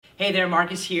Hey there,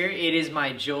 Marcus here. It is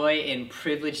my joy and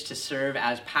privilege to serve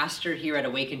as pastor here at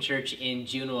Awaken Church in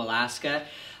Juneau, Alaska.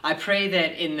 I pray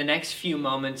that in the next few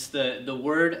moments, the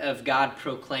Word of God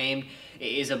proclaimed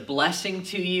is a blessing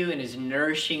to you and is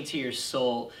nourishing to your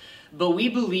soul. But we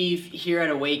believe here at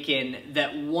Awaken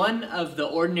that one of the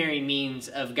ordinary means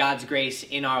of God's grace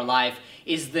in our life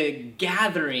is the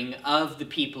gathering of the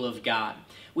people of God.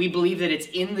 We believe that it's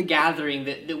in the gathering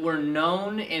that we're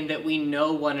known and that we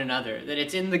know one another. That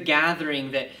it's in the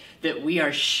gathering that we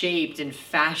are shaped and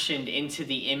fashioned into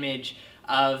the image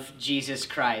of Jesus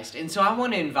Christ. And so I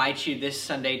want to invite you this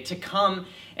Sunday to come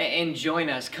and join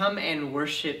us. Come and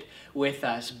worship with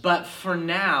us. But for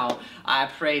now, I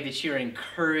pray that you're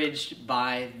encouraged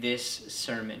by this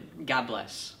sermon. God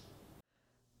bless.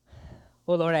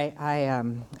 Well, Lord, I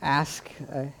ask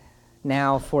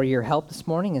now for your help this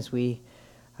morning as we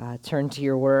turn to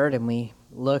your word and we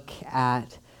look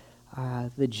at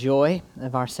the joy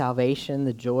of our salvation,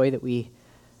 the joy that we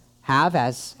have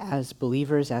as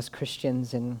believers, as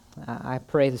Christians. And I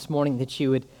pray this morning that you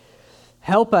would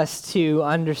help us to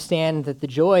understand that the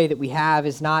joy that we have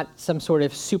is not some sort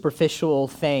of superficial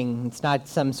thing. It's not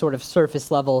some sort of surface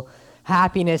level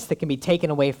happiness that can be taken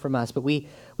away from us, but we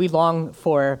long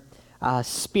for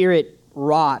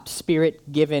spirit-wrought,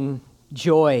 spirit-given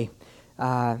joy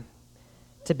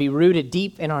to be rooted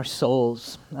deep in our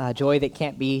souls, joy that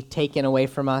can't be taken away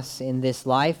from us in this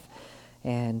life.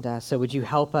 And so would you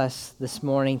help us this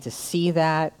morning to see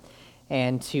that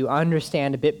and to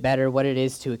understand a bit better what it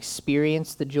is to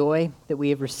experience the joy that we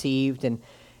have received. And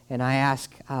I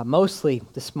ask mostly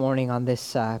this morning on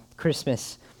this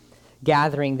Christmas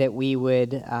gathering that we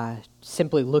would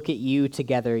simply look at you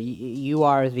together. You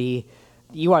are the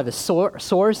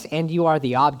source and you are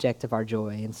the object of our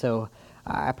joy. And so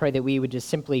I pray that we would just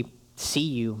simply see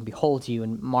you, behold you,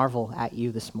 and marvel at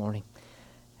you this morning.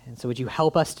 And so would you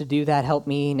help us to do that? Help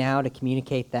me now to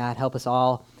communicate that. Help us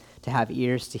all to have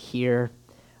ears to hear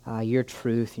your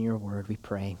truth and your word, we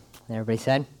pray. And everybody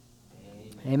said?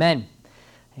 Amen.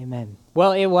 Amen.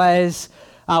 Well, it was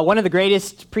one of the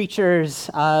greatest preachers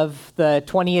of the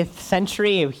 20th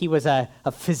century. He was a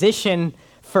physician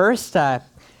first, a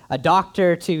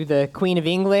doctor to the Queen of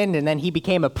England, and then he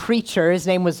became a preacher. His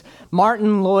name was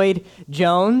Martyn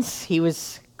Lloyd-Jones. He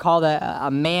was called a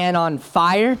man on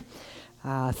fire.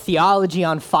 Theology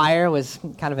on fire was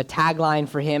kind of a tagline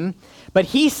for him. But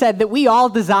he said that we all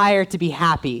desire to be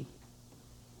happy,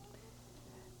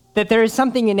 that there is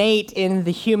something innate in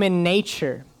the human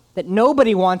nature, that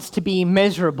nobody wants to be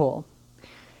miserable.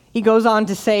 He goes on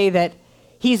to say that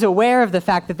he's aware of the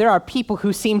fact that there are people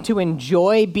who seem to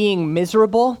enjoy being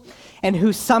miserable and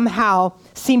who somehow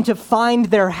seem to find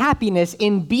their happiness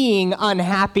in being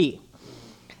unhappy.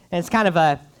 And it's kind of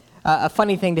a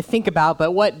funny thing to think about,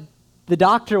 but what the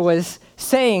doctor was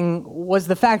saying was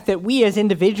the fact that we as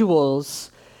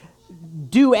individuals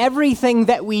do everything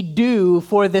that we do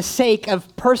for the sake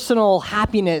of personal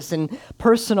happiness and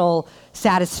personal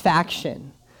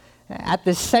satisfaction. At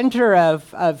the center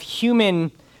of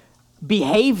human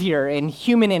behavior and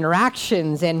human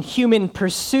interactions and human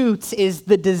pursuits is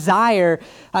the desire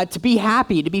to be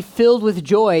happy, to be filled with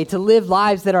joy, to live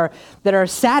lives that are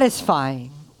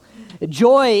satisfying.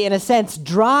 Joy, in a sense,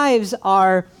 drives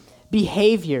our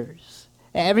behaviors.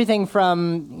 Everything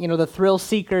from, the thrill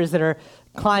seekers that are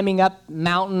climbing up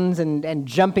mountains and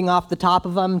jumping off the top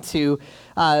of them to,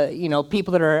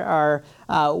 people that are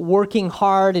working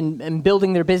hard and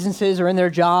building their businesses or in their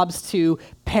jobs, to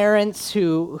parents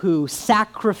who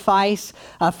sacrifice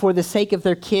for the sake of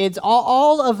their kids.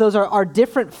 All of those are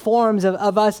different forms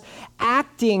of us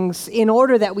acting in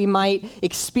order that we might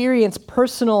experience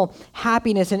personal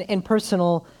happiness and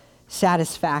personal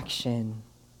satisfaction.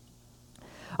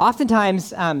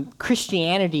 Oftentimes,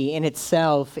 Christianity in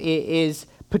itself is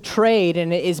portrayed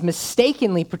and is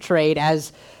mistakenly portrayed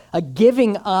as a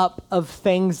giving up of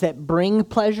things that bring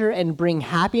pleasure and bring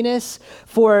happiness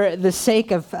for the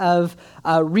sake of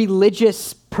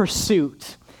religious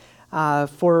pursuit,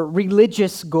 for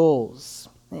religious goals.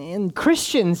 And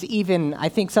Christians even, I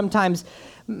think, sometimes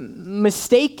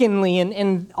mistakenly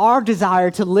in our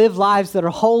desire to live lives that are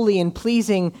holy and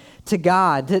pleasing to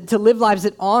God, to live lives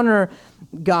that honor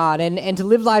God and to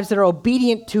live lives that are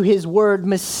obedient to His word,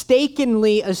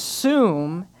 mistakenly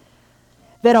assume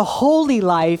that a holy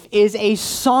life is a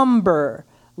somber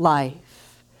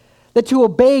life. That to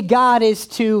obey God is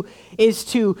to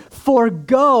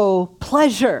forego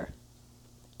pleasure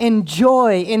and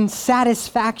joy and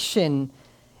satisfaction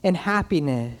and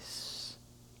happiness.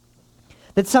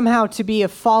 That somehow to be a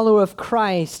follower of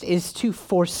Christ is to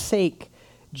forsake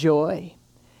joy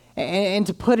and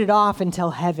to put it off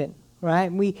until heaven,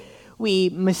 right? We we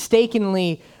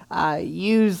mistakenly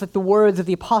use the words of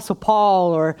the Apostle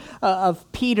Paul or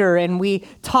of Peter, and we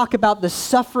talk about the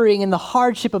suffering and the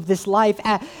hardship of this life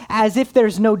as if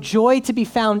there's no joy to be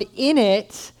found in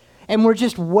it, and we're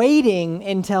just waiting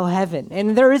until heaven.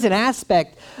 And there is an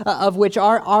aspect of which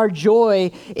our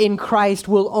joy in Christ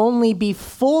will only be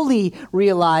fully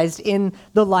realized in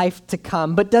the life to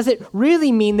come. But does it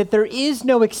really mean that there is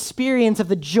no experience of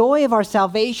the joy of our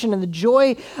salvation and the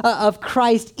joy of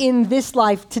Christ in this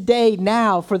life today,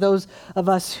 now, for those of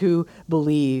us who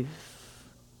believe?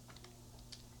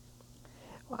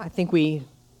 I think we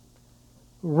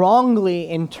wrongly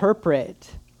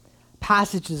interpret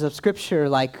passages of Scripture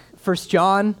like 1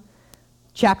 John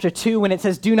chapter 2, when it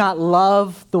says, "Do not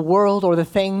love the world or the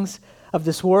things of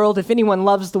this world. If anyone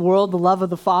loves the world, the love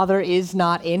of the Father is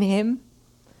not in him.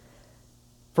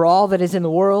 For all that is in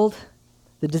the world,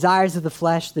 the desires of the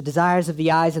flesh, the desires of the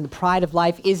eyes, and the pride of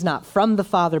life is not from the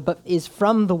Father, but is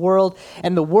from the world.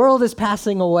 And the world is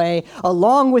passing away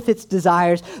along with its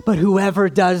desires, but whoever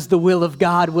does the will of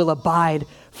God will abide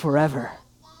forever."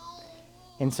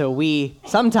 And so we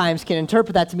sometimes can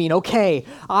interpret that to mean, okay,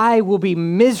 I will be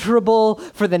miserable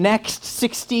for the next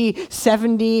 60,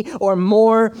 70, or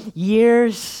more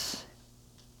years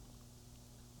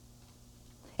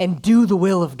and do the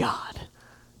will of God.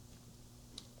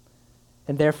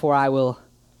 And therefore I will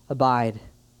abide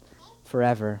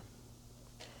forever.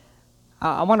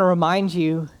 I want to remind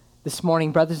you this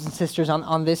morning, brothers and sisters,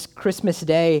 on this Christmas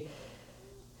day,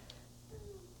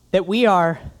 that we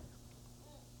are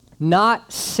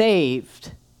not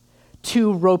saved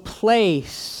to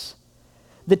replace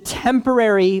the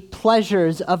temporary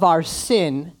pleasures of our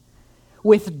sin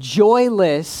with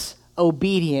joyless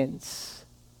obedience.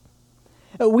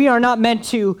 We are not meant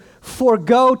to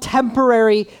forego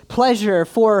temporary pleasure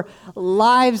for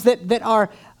lives that are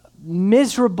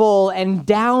miserable and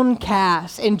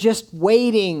downcast and just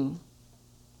waiting.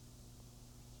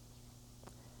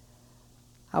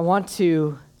 I want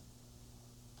to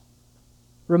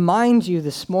remind you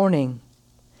this morning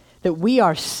that we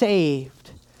are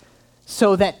saved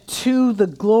so that to the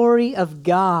glory of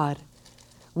God,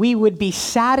 we would be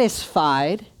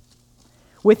satisfied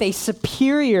with a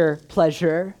superior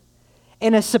pleasure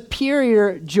and a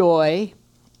superior joy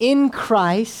in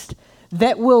Christ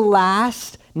that will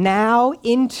last now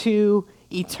into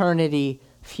eternity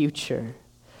future.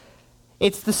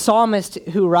 It's the psalmist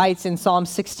who writes in Psalm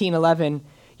 16:11,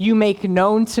 "You make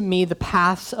known to me the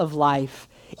paths of life.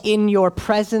 In your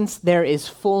presence there is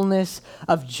fullness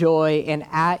of joy, and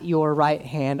at your right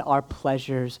hand are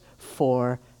pleasures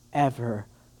forevermore."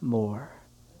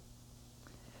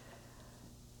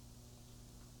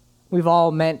 We've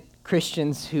all met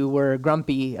Christians who were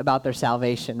grumpy about their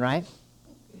salvation, right?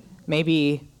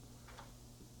 Maybe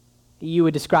you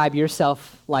would describe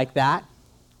yourself like that.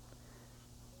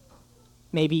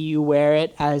 Maybe you wear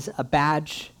it as a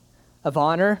badge of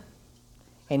honor,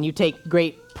 and you take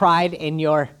great pride in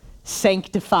your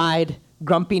sanctified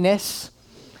grumpiness,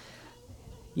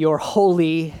 your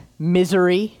holy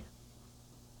misery.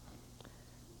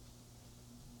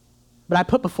 But I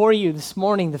put before you this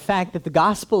morning the fact that the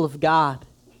gospel of God,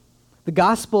 the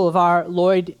gospel of our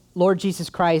Lord Jesus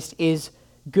Christ, is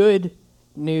good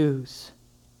news.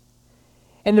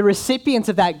 And the recipients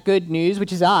of that good news,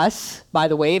 which is us, by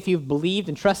the way, if you've believed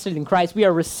and trusted in Christ, we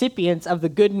are recipients of the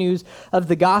good news of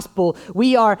the gospel.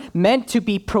 We are meant to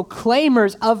be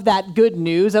proclaimers of that good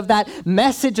news, of that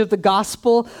message of the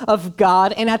gospel of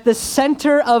God. And at the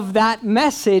center of that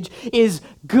message is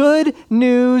good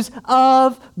news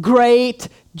of great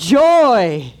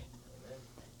joy.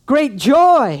 Great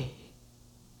joy.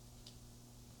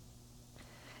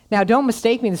 Now, don't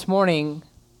mistake me this morning.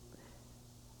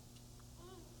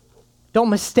 Don't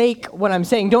mistake what I'm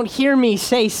saying. Don't hear me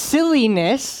say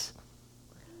silliness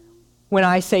when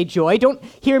I say joy. Don't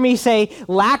hear me say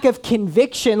lack of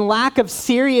conviction, lack of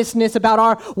seriousness about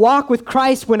our walk with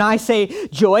Christ when I say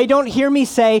joy. Don't hear me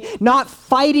say not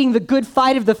fighting the good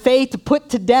fight of the faith to put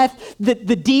to death the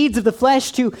deeds of the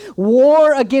flesh, to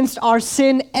war against our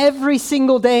sin every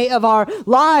single day of our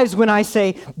lives when I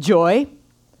say joy.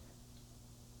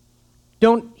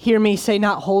 Don't hear me say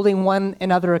not holding one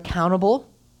another accountable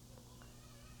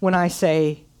when I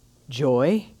say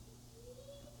joy.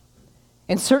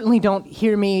 And certainly don't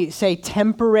hear me say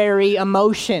temporary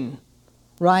emotion,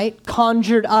 right?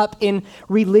 Conjured up in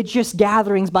religious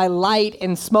gatherings by light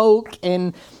and smoke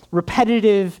and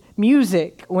repetitive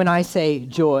music when I say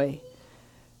joy.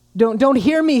 Don't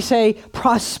hear me say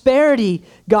prosperity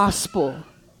gospel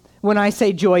when I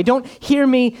say joy. Don't hear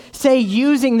me say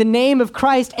using the name of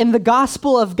Christ and the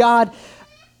gospel of God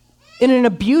in an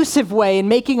abusive way and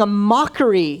making a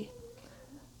mockery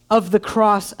of the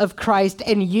cross of Christ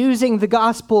and using the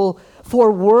gospel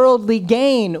for worldly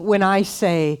gain when I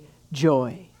say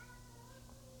joy.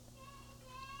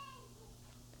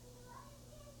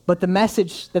 But the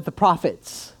message that the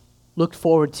prophets looked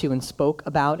forward to and spoke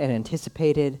about and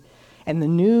anticipated, and the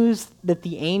news that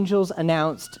the angels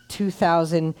announced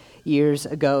 2,000 years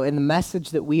ago, and the message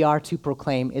that we are to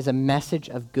proclaim is a message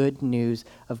of good news,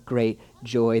 of great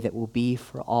joy that will be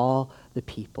for all the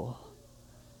people.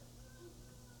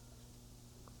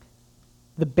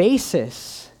 The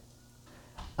basis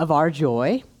of our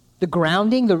joy, the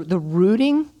grounding, the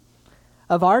rooting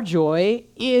of our joy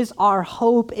is our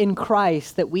hope in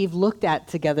Christ that we've looked at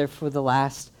together for the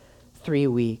last 3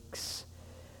 weeks.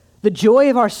 The joy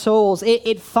of our souls,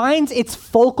 it finds its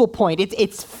focal point.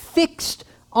 It's fixed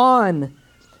on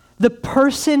the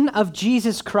person of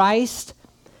Jesus Christ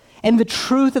and the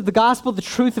truth of the gospel, the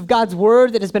truth of God's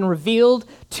word that has been revealed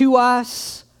to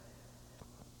us,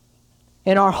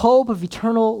 and our hope of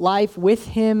eternal life with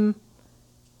him.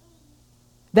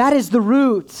 That is the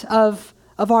root of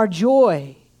our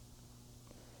joy.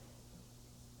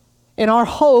 And our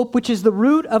hope, which is the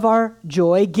root of our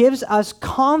joy, gives us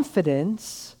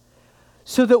confidence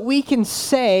so that we can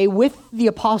say with the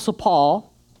Apostle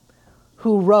Paul,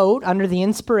 who wrote under the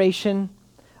inspiration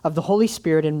of the Holy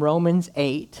Spirit in Romans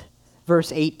 8,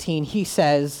 verse 18, he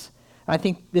says, and I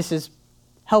think this is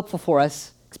helpful for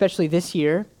us, especially this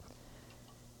year,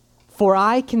 "For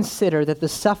I consider that the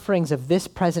sufferings of this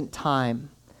present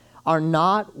time are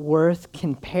not worth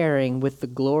comparing with the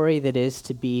glory that is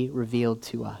to be revealed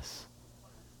to us.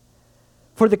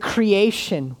 For the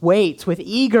creation waits with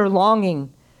eager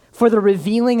longing for the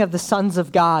revealing of the sons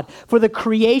of God. For the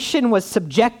creation was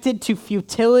subjected to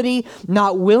futility,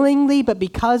 not willingly, but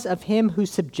because of him who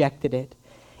subjected it,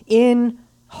 in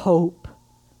hope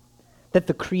that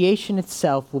the creation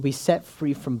itself will be set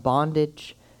free from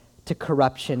bondage to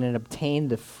corruption and obtain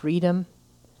the freedom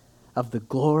of the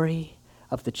glory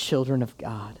of the children of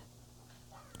God.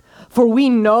 For we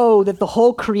know that the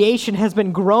whole creation has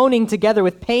been groaning together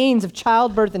with pains of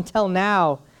childbirth until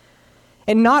now.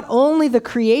 And not only the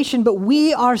creation, but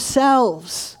we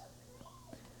ourselves,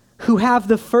 who have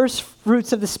the first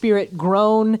fruits of the Spirit,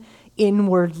 groan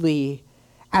inwardly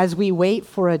as we wait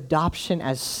for adoption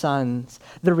as sons,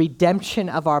 the redemption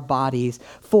of our bodies.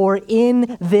 For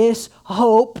in this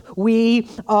hope we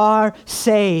are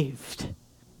saved.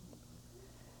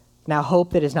 Now,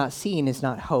 hope that is not seen is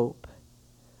not hope,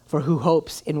 for who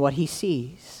hopes in what he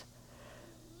sees?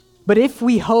 But if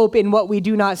we hope in what we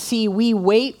do not see, we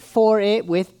wait for it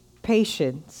with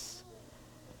patience.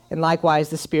 And likewise,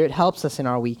 the Spirit helps us in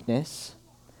our weakness.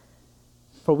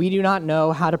 For we do not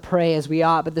know how to pray as we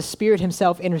ought, but the Spirit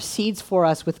himself intercedes for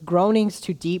us with groanings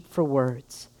too deep for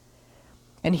words.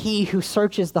 And he who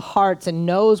searches the hearts and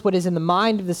knows what is in the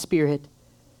mind of the Spirit,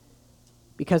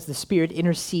 because the Spirit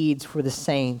intercedes for the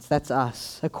saints, that's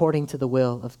us, according to the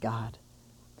will of God.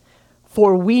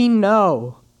 For we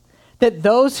know that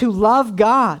those who love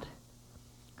God,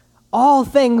 all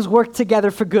things work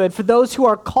together for good, for those who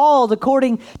are called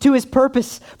according to his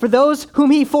purpose. For those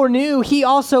whom he foreknew, he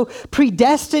also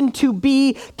predestined to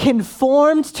be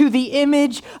conformed to the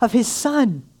image of his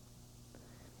Son,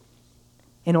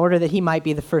 in order that he might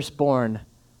be the firstborn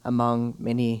among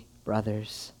many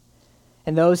brothers.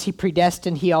 And those he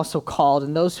predestined, he also called.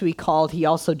 And those who he called, he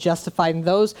also justified. And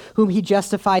those whom he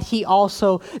justified, he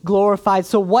also glorified.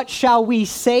 So what shall we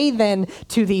say then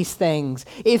to these things?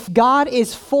 If God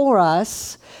is for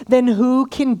us, then who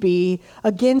can be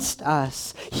against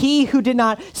us? He who did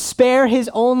not spare his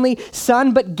only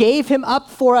Son, but gave him up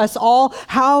for us all,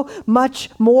 how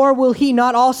much more will he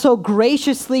not also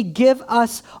graciously give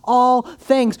us all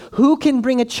things? Who can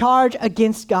bring a charge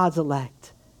against God's elect?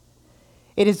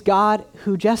 It is God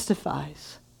who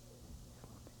justifies.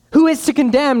 Who is to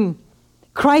condemn?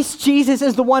 Christ Jesus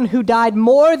is the one who died,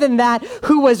 more than that,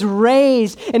 who was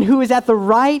raised and who is at the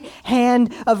right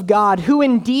hand of God, who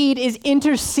indeed is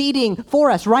interceding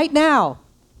for us right now.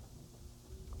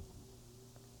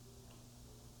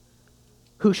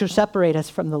 Who shall separate us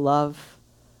from the love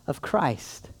of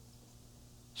Christ?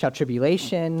 Shall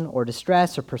tribulation or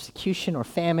distress or persecution or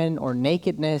famine or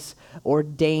nakedness or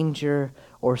danger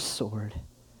or sword?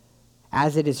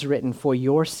 As it is written, for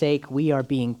your sake we are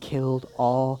being killed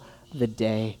all the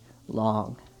day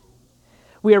long.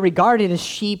 We are regarded as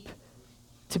sheep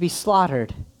to be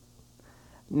slaughtered.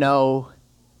 No,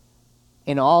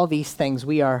 in all these things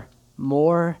we are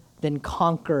more than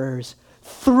conquerors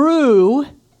through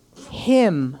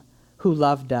him who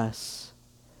loved us.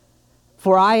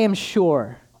 For I am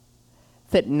sure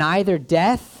that neither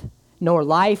death, nor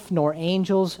life, nor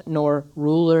angels, nor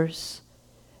rulers,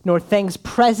 nor things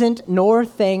present, nor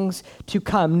things to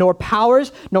come, nor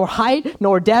powers, nor height,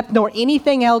 nor depth, nor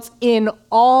anything else in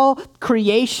all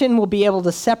creation will be able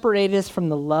to separate us from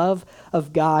the love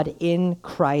of God in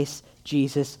Christ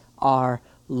Jesus our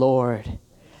Lord.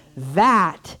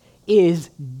 That is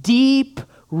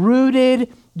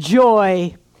deep-rooted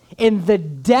joy in the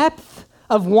depth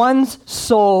of one's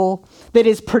soul that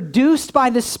is produced by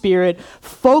the Spirit,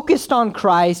 focused on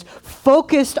Christ,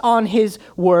 focused on His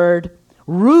Word,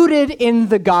 rooted in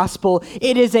the gospel.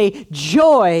 It is a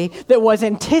joy that was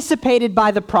anticipated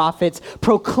by the prophets,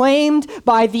 proclaimed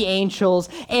by the angels,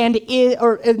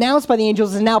 or announced by the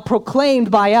angels, and now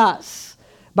proclaimed by us,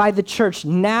 by the church,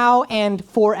 now and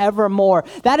forevermore.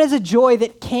 That is a joy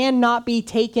that cannot be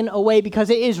taken away because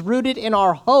it is rooted in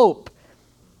our hope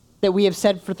that we have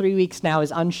said for 3 weeks now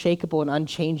is unshakable and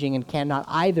unchanging and cannot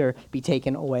either be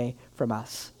taken away from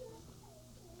us.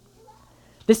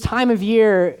 This time of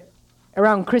year,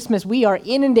 around Christmas, we are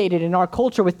inundated in our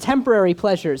culture with temporary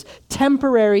pleasures,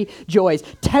 temporary joys,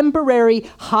 temporary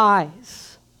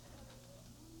highs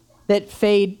that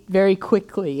fade very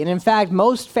quickly. And in fact,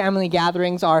 most family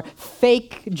gatherings are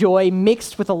fake joy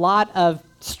mixed with a lot of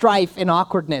strife and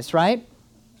awkwardness, right?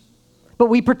 But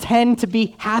we pretend to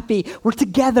be happy. We're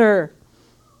together,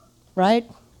 right?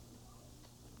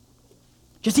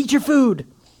 Just eat your food.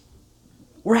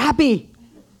 We're happy.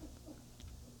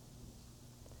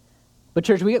 But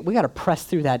church, we got to press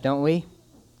through that, don't we?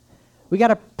 We got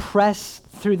to press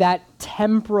through that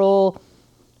temporal,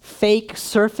 fake,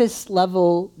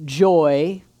 surface-level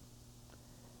joy.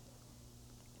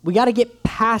 We got to get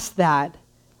past that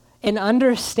and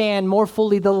understand more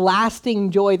fully the lasting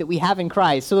joy that we have in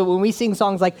Christ. So that when we sing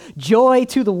songs like "Joy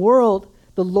to the World,"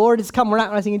 the Lord has come. We're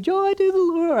not singing "Joy to the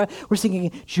Lord." We're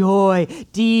singing joy,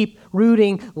 deep,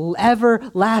 rooting,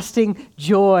 everlasting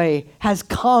joy has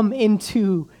come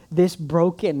into this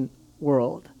broken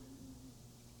world.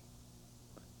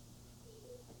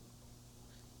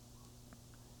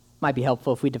 Might be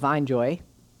helpful if we define joy.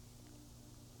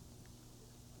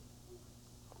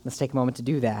 Let's take a moment to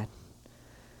do that.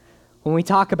 When we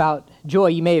talk about joy,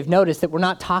 you may have noticed that we're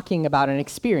not talking about an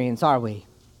experience, are we?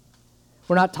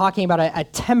 We're not talking about a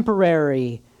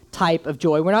temporary type of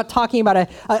joy. We're not talking about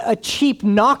a cheap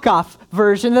knockoff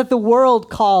version that the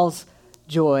world calls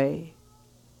joy.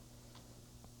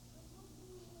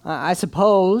 I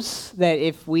suppose that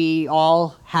if we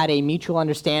all had a mutual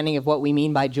understanding of what we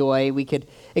mean by joy, we could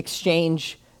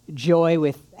exchange joy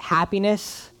with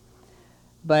happiness.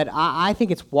 But I think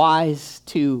it's wise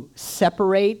to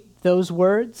separate those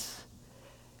words,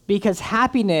 because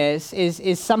happiness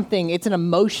is something, it's an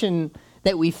emotion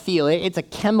that we feel. It's a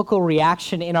chemical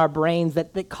reaction in our brains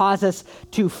that cause us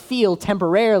to feel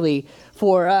temporarily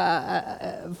for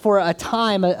a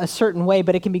time a certain way,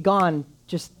 but it can be gone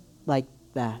just like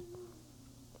that.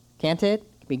 Can't it?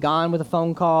 It can be gone with a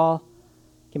phone call.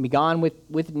 It can be gone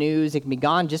with news. It can be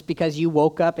gone just because you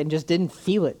woke up and just didn't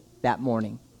feel it that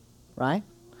morning, right?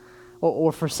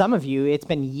 Or for some of you, it's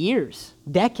been years,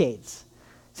 decades,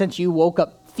 since you woke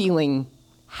up feeling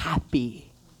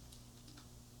happy.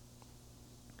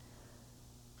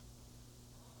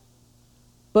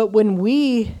 But when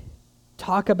we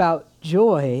talk about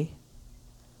joy,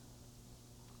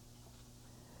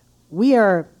 we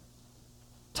are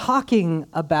talking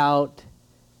about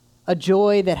a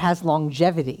joy that has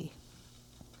longevity,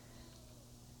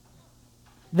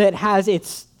 that has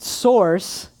its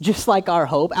source, just like our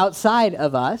hope, outside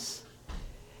of us,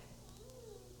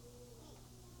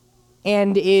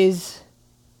 and is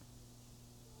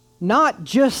not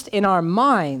just in our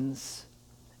minds,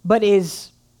 but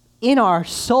is in our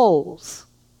souls.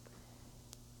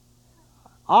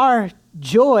 Our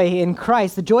joy in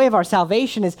Christ, the joy of our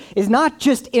salvation, is not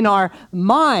just in our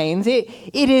minds, it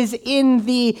is in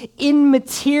the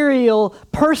immaterial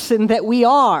person that we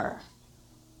are.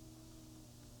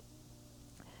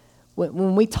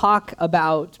 When we talk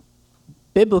about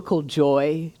biblical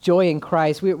joy, joy in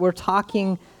Christ, we're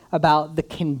talking about the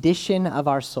condition of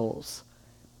our souls.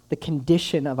 The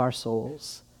condition of our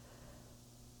souls.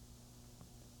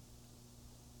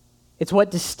 It's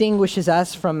what distinguishes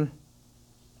us from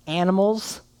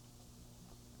animals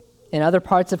and other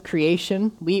parts of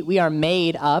creation. We are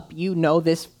made up, you know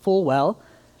this full well,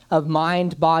 of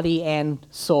mind, body, and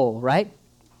soul, right?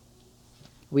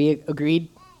 We agreed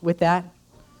with that?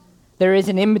 There is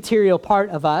an immaterial part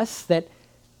of us that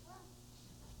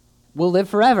will live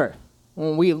forever.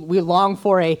 We long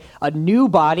for a new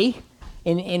body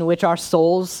in which our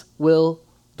souls will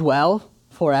dwell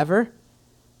forever.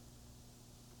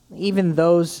 Even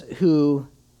those who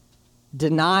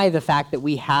deny the fact that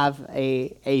we have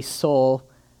a soul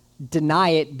deny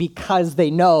it because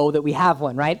they know that we have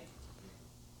one, right?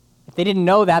 If they didn't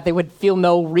know that, they would feel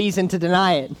no reason to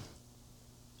deny it.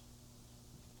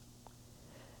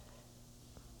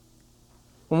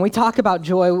 When we talk about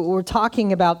joy, we're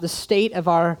talking about the state of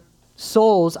our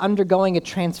souls undergoing a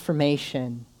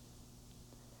transformation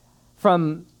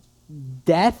from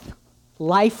death,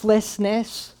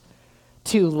 lifelessness,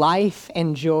 to life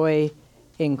and joy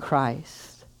in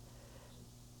Christ.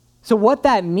 So what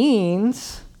that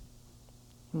means,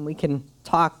 and we can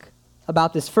talk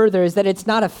about this further, is that it's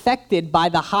not affected by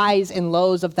the highs and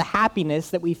lows of the happiness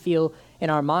that we feel in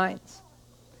our minds.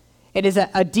 It is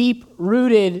a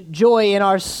deep-rooted joy in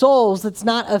our souls that's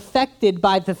not affected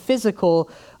by the physical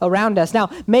around us. Now,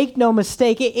 make no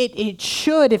mistake, it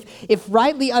should, if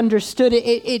rightly understood,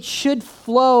 it should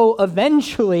flow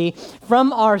eventually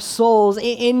from our souls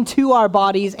into our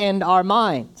bodies and our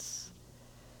minds.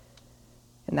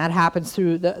 And that happens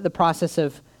through the process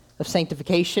of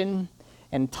sanctification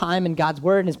and time in God's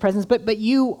Word and His presence. But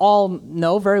you all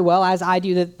know very well, as I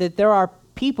do, that there are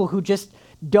people who just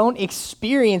don't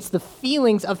experience the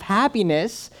feelings of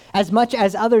happiness as much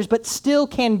as others, but still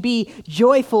can be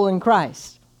joyful in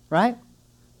Christ, right?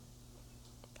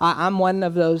 I'm one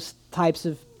of those types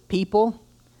of people.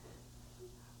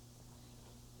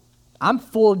 I'm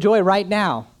full of joy right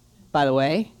now, by the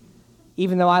way,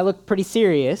 even though I look pretty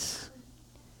serious,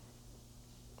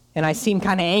 and I seem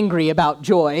kind of angry about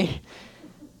joy.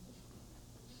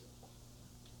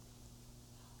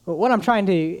 But what I'm trying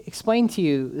to explain to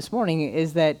you this morning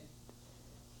is that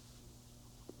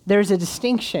there's a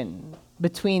distinction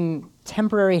between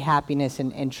temporary happiness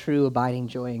and true abiding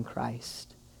joy in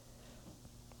Christ.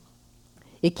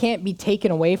 It can't be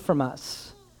taken away from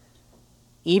us,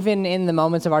 even in the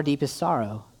moments of our deepest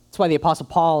sorrow. That's why the Apostle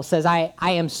Paul says, I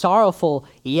am sorrowful,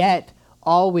 yet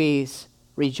always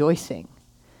rejoicing.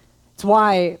 It's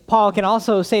why Paul can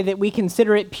also say that we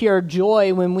consider it pure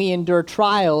joy when we endure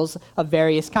trials of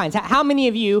various kinds. How many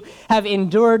of you have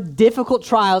endured difficult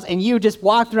trials and you just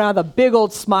walked around with a big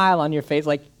old smile on your face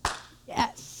like,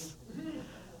 yes,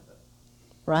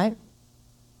 right?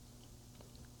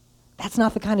 That's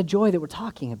not the kind of joy that we're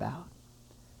talking about.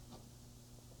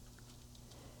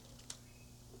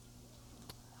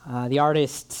 The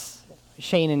artists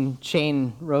Shane and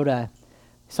Shane wrote a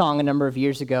song a number of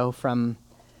years ago from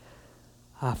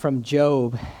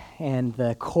Job, and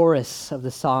the chorus of the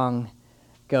song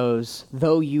goes,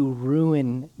 "Though you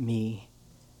ruin me,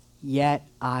 yet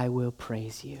I will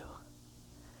praise you."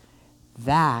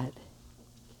 That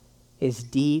is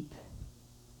deep,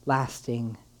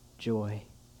 lasting joy.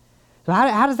 So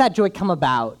how does that joy come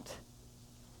about?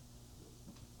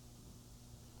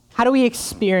 How do we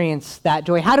experience that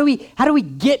joy? How do we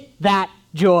get that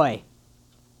joy?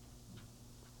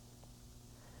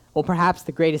 Well, perhaps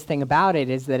the greatest thing about it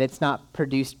is that it's not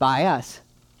produced by us.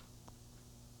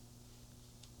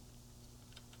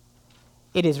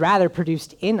 It is rather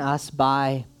produced in us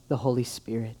by the Holy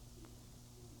Spirit.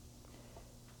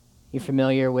 You're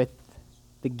familiar with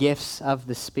the gifts of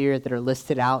the Spirit that are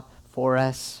listed out for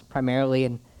us, primarily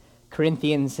in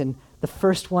Corinthians, and the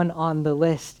first one on the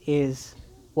list is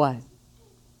what?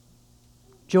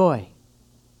 Joy.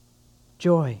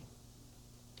 Joy.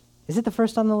 Is it the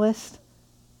first on the list?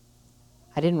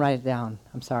 I didn't write it down.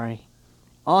 I'm sorry.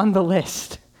 On the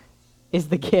list is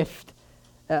the gift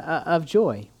of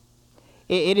joy.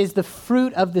 It is the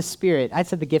fruit of the Spirit. I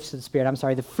said the gifts of the Spirit. I'm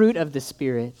sorry. The fruit of the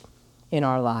Spirit in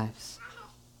our lives.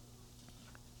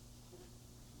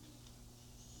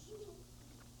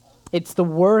 It's the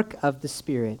work of the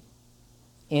Spirit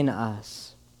in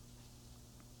us.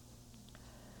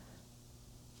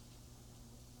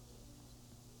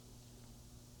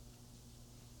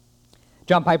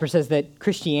 John Piper says that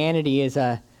Christianity is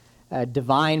a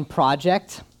divine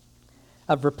project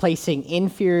of replacing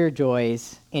inferior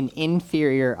joys in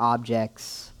inferior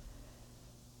objects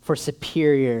for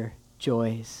superior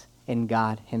joys in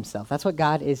God Himself. That's what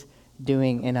God is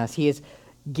doing in us. He is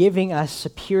giving us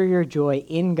superior joy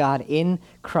in God, in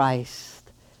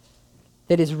Christ,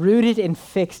 that is rooted and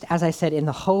fixed, as I said, in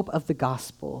the hope of the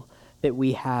gospel that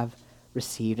we have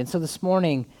received. And so this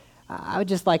morning, I would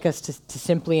just like us to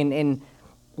simply, in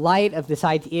light of this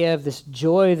idea of this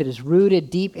joy that is rooted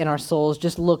deep in our souls,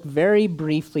 just look very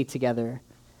briefly together.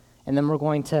 And then we're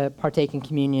going to partake in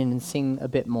communion and sing a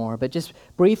bit more. But just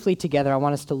briefly together, I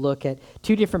want us to look at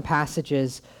two different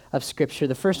passages of Scripture.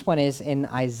 The first one is in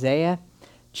Isaiah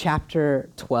chapter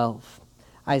 12.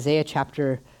 Isaiah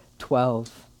chapter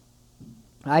 12.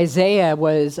 Isaiah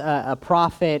was a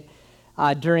prophet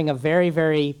during a very,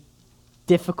 very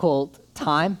difficult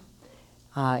time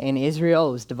in Israel.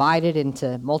 It was divided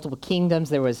into multiple kingdoms.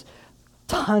 There was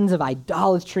tons of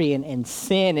idolatry and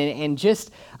sin and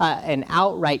just an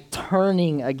outright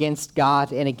turning against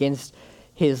God and against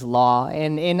his law.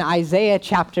 And in Isaiah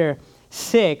chapter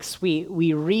 6,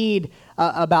 we read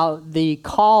about the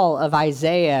call of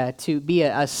Isaiah to be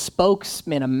a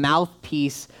spokesman, a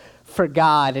mouthpiece for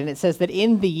God. And it says that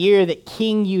in the year that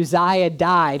King Uzziah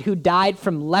died, who died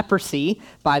from leprosy,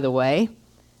 by the way,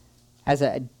 as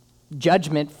a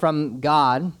judgment from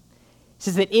God, it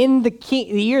says that in the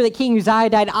year that King Uzziah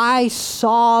died, I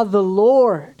saw the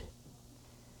Lord.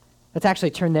 Let's actually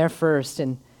turn there first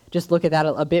and just look at that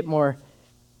a bit more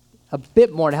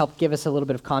to help give us a little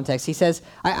bit of context. He says,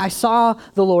 I saw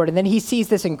the Lord, and then he sees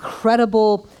this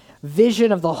incredible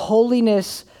vision of the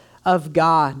holiness of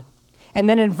God. And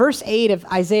then in verse 8 of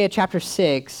Isaiah chapter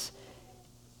 6,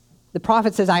 the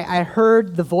prophet says, I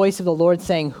heard the voice of the Lord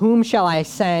saying, whom shall I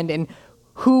send, and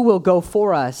who will go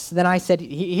for us? Then I said,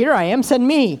 here I am, send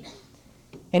me.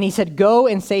 And he said, go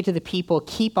and say to the people,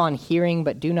 keep on hearing,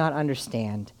 but do not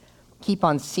understand. Keep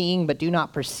on seeing, but do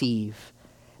not perceive.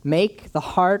 Make the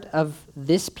heart of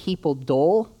this people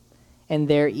dull, and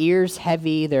their ears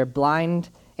heavy, blind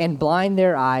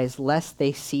their eyes, lest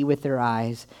they see with their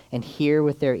eyes, and hear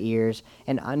with their ears,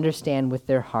 and understand with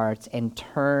their hearts, and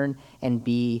turn and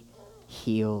be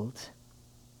healed.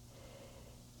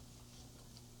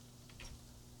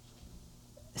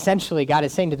 Essentially, God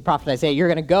is saying to the prophet Isaiah, you're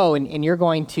going to go and you're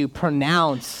going to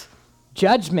pronounce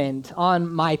judgment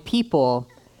on my people,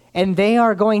 and they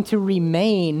are going to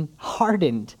remain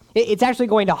hardened. It's actually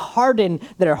going to harden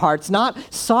their hearts, not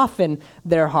soften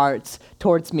their hearts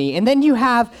towards me. And then you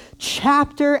have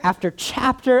chapter after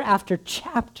chapter after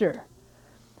chapter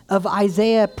of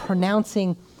Isaiah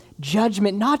pronouncing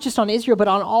judgment, not just on Israel, but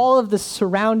on all of the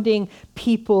surrounding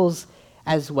peoples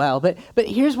as well. But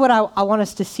here's what I want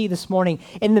us to see this morning.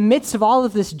 In the midst of all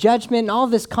of this judgment and all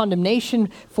of this condemnation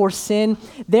for sin,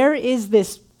 there is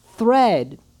this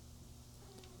thread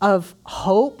of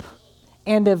hope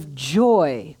and of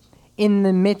joy in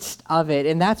the midst of it.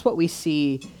 And that's what we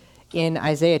see in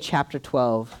Isaiah chapter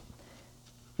 12.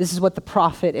 This is what the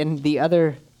prophet and the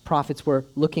other prophets were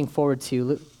looking forward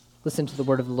to. Listen to the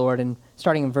word of the Lord, and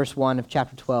starting in verse 1 of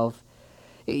chapter 12.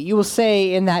 You will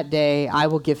say in that day, I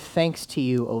will give thanks to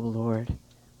you, O Lord.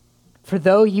 For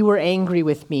though you were angry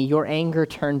with me, your anger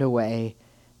turned away,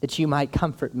 that you might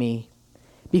comfort me.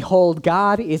 Behold,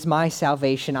 God is my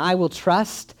salvation. I will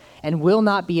trust and will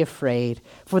not be afraid.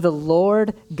 For the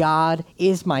Lord God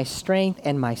is my strength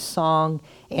and my song,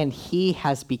 and he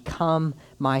has become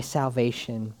my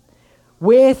salvation.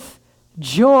 With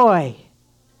joy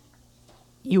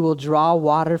you will draw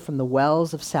water from the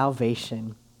wells of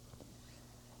salvation.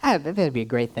 That'd be a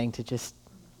great thing to just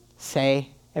say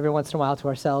every once in a while to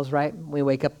ourselves, right? We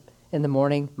wake up in the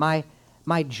morning. My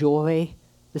joy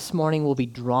this morning will be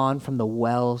drawn from the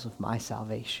wells of my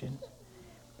salvation.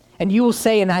 And you will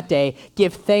say in that day,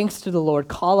 give thanks to the Lord,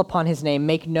 call upon his name,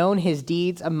 make known his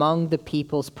deeds among the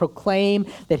peoples, proclaim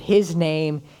that his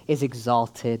name is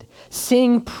exalted.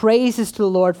 Sing praises to the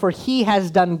Lord, for he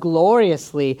has done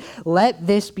gloriously. Let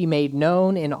this be made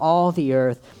known in all the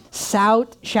earth.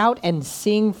 Shout and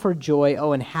sing for joy,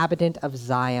 O inhabitant of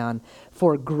Zion,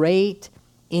 for great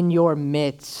in your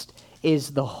midst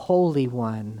is the Holy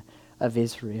One of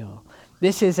Israel.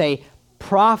 This is a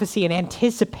prophecy, an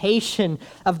anticipation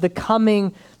of the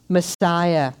coming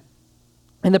Messiah.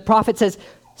 And the prophet says,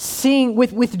 sing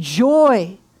with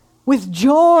joy,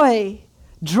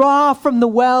 draw from the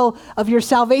well of your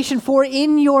salvation, for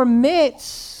in your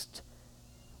midst,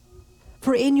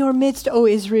 O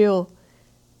Israel,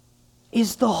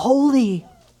 is the Holy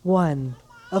One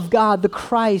of God, the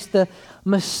Christ, the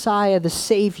Messiah, the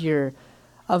Savior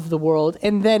of the world.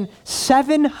 And then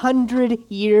 700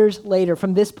 years later,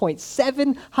 from this point,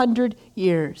 700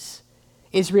 years,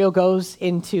 Israel goes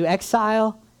into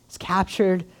exile, is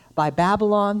captured by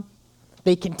Babylon.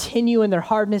 They continue in their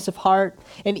hardness of heart.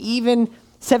 And even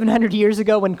 700 years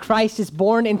ago, when Christ is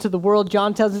born into the world,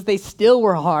 John tells us they still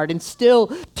were hard and still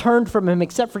turned from him,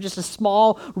 except for just a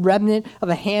small remnant of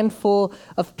a handful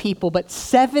of people. But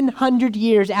 700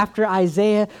 years after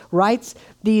Isaiah writes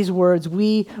these words,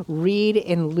 we read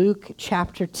in Luke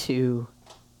chapter 2,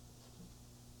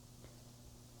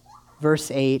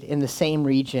 verse 8, in the same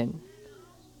region,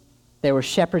 there were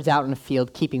shepherds out in the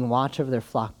field keeping watch over their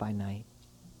flock by night.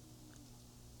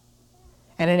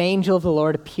 And an angel of the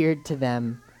Lord appeared to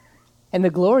them, and the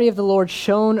glory of the Lord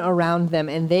shone around them,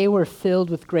 and they were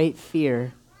filled with great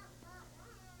fear.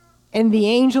 And the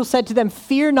angel said to them,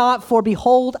 fear not, for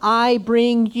behold, I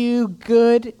bring you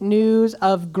good news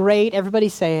of great, everybody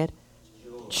say it,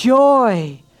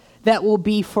 joy that will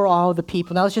be for all the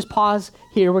people. Now let's just pause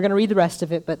here. We're going to read the rest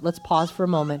of it, but let's pause for a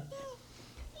moment.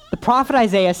 The prophet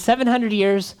Isaiah, 700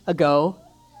 years ago,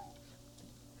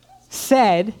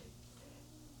 said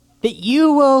that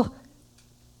you will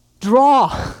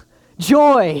draw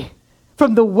joy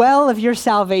from the well of your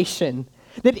salvation,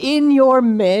 that in your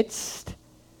midst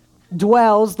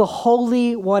dwells the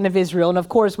Holy One of Israel. And of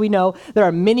course, we know there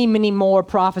are many, many more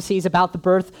prophecies about the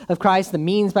birth of Christ, the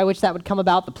means by which that would come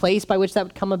about, the place by which that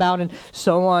would come about, and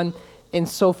so on and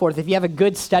so forth. If you have a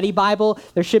good study Bible,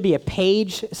 there should be a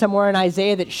page somewhere in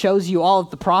Isaiah that shows you all of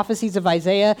the prophecies of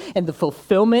Isaiah and the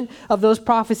fulfillment of those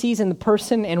prophecies in the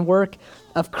person and work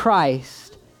of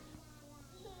Christ.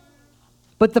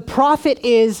 But the prophet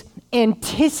is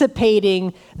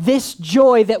anticipating this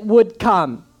joy that would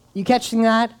come. You catching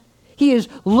that? He is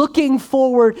looking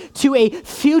forward to a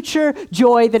future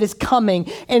joy that is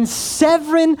coming. And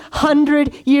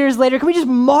 700 years later, can we just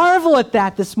marvel at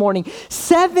that this morning?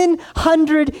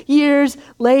 700 years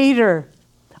later,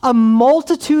 a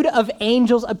multitude of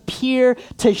angels appear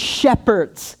to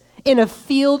shepherds in a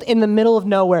field in the middle of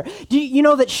nowhere. Do you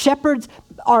know that shepherds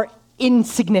are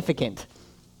insignificant?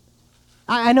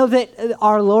 I know that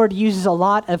our Lord uses a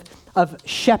lot of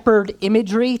shepherd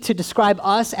imagery to describe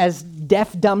us as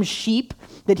deaf, dumb sheep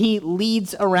that he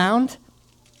leads around.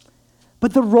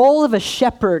 But the role of a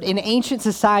shepherd in ancient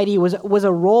society was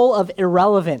a role of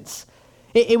irrelevance.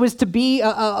 It was to be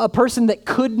a person that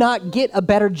could not get a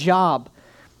better job.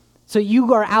 So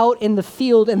you are out in the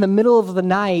field in the middle of the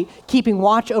night, keeping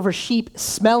watch over sheep,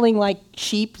 smelling like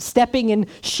sheep, stepping in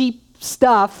sheep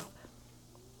stuff.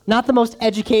 Not the most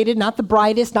educated, not the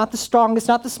brightest, not the strongest,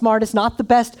 not the smartest, not the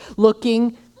best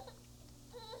looking.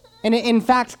 And in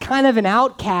fact, kind of an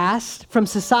outcast from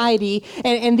society.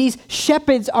 And these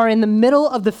shepherds are in the middle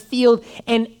of the field,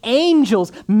 and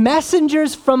angels,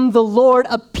 messengers from the Lord,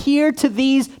 appear to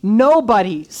these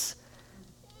nobodies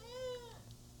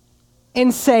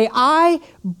and say,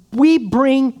 we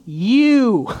bring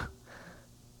you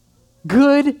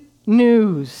good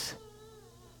news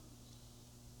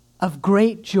of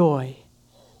great joy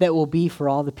that will be for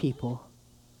all the people.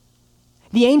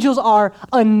 The angels are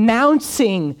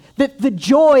announcing that the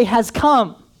joy has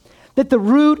come, that the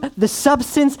root, the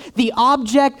substance, the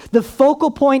object, the focal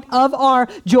point of our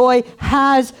joy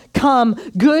has come.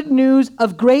 Good news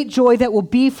of great joy that will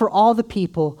be for all the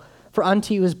people. For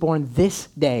unto you is born this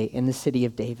day in the city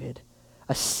of David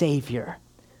a Savior,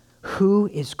 who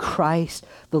is Christ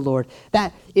the Lord.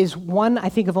 That is one, I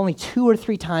think, of only 2 or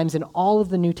 3 times in all of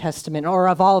the New Testament, or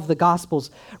of all of the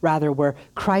Gospels, rather, where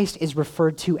Christ is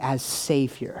referred to as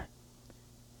Savior.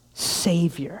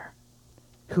 Savior,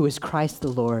 who is Christ the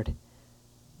Lord.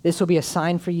 This will be a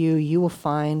sign for you. You will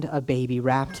find a baby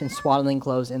wrapped in swaddling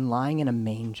clothes and lying in a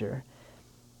manger.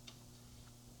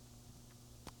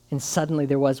 And suddenly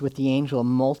there was with the angel a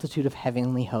multitude of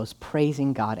heavenly hosts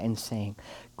praising God and saying,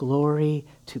 "Glory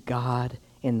to God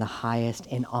in the highest,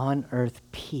 and on earth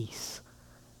peace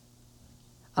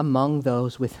among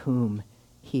those with whom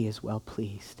he is well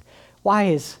pleased." Why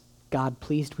is God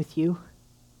pleased with you?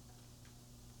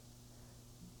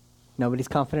 Nobody's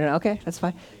confident? Okay, that's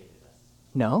fine.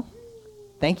 No?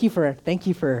 Thank you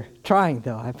for trying,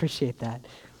 though. I appreciate that.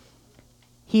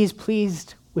 He is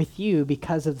pleased with you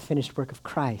because of the finished work of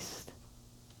Christ.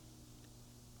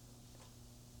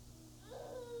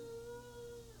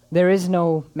 There is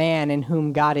no man in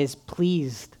whom God is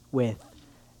pleased with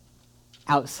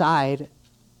outside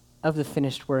of the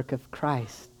finished work of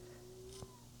Christ.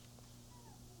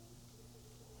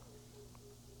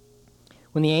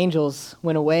 When the angels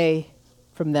went away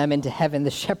from them into heaven,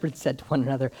 the shepherds said to one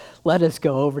another, "Let us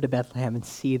go over to Bethlehem and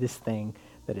see this thing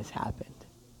that has happened."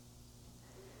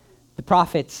 The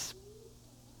prophets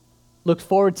looked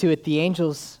forward to it. The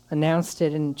angels announced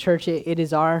it. And church, it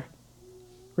is our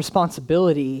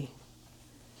responsibility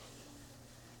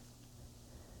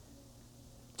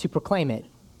to proclaim it.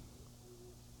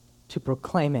 To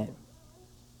proclaim it.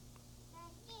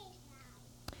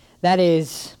 That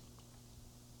is,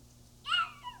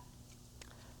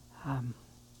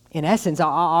 in essence,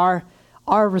 our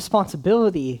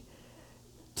responsibility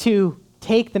to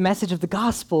take the message of the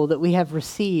gospel that we have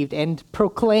received and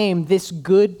proclaim this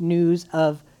good news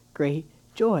of great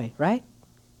joy, right?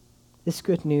 This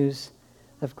good news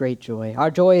of great joy. Our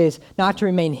joy is not to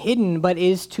remain hidden, but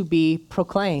is to be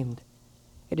proclaimed.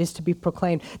 It is to be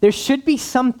proclaimed. There should be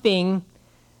something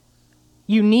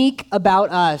unique about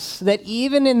us that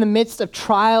even in the midst of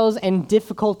trials and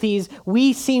difficulties,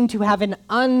 we seem to have an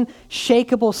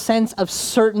unshakable sense of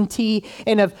certainty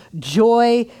and of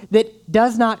joy that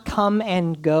does not come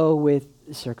and go with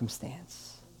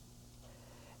circumstance.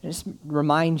 I just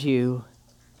remind you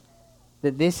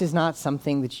that this is not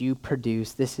something that you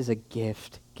produce. This is a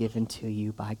gift given to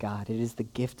you by God. It is the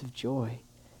gift of joy.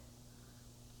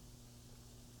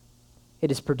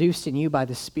 It is produced in you by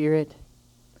the Spirit,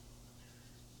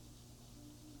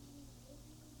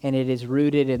 and it is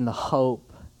rooted in the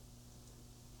hope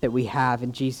that we have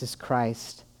in Jesus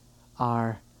Christ,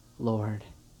 our Lord.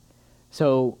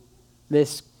 So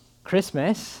this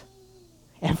Christmas,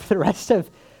 and for the rest of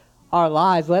our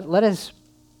lives, let us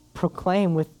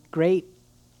proclaim with great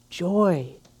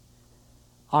joy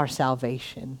our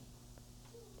salvation.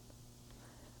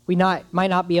 We might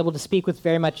not be able to speak with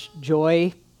very much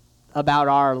joy about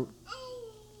our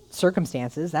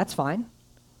circumstances. That's fine.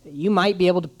 You might be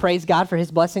able to praise God for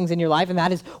his blessings in your life, and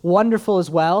that is wonderful as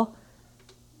well.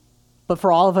 But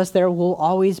for all of us, there will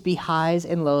always be highs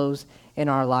and lows in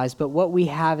our lives. But what we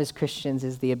have as Christians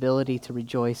is the ability to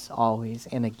rejoice always.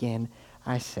 And again,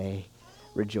 I say,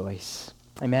 rejoice.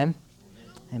 Amen?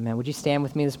 Amen. Would you stand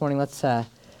with me this morning? Let's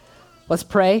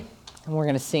pray, and we're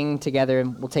going to sing together,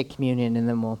 and we'll take communion, and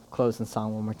then we'll close in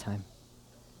song one more time.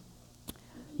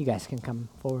 You guys can come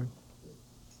forward.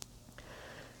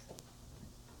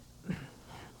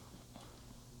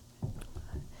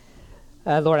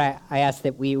 Lord, I ask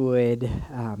that we would,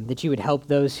 that you would help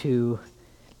those who,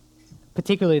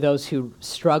 particularly those who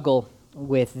struggle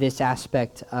with this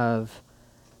aspect of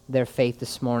their faith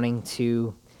this morning,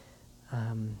 to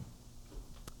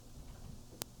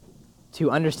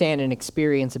understand and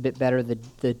experience a bit better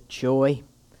the joy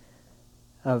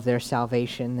of their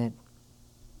salvation,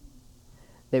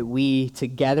 that we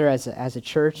together as a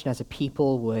church and as a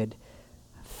people would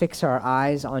fix our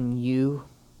eyes on you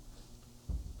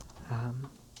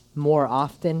more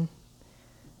often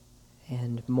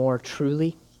and more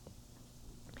truly,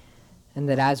 and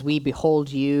that as we behold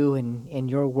you and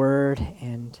your word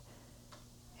and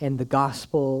the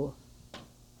gospel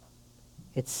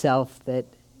itself, that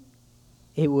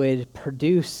it would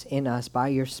produce in us by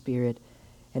your Spirit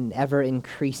an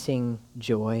ever-increasing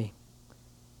joy.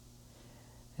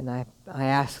 And I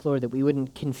ask, Lord, that we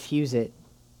wouldn't confuse it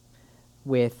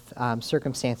with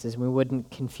circumstances. We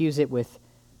wouldn't confuse it with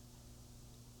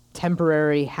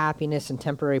temporary happiness and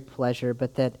temporary pleasure,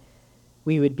 but that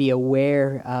we would be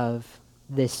aware of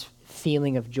this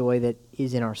feeling of joy that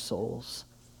is in our souls,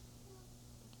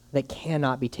 that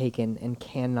cannot be taken and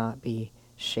cannot be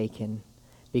shaken,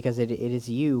 because it is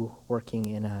you working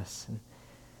in us. And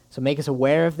so make us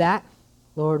aware of that,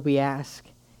 Lord, we ask.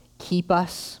 Keep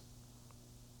us,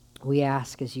 we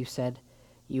ask, as you said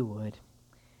you would.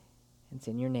 And it's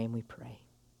in your name we pray.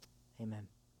 Amen.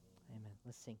 Amen.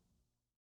 Let's sing.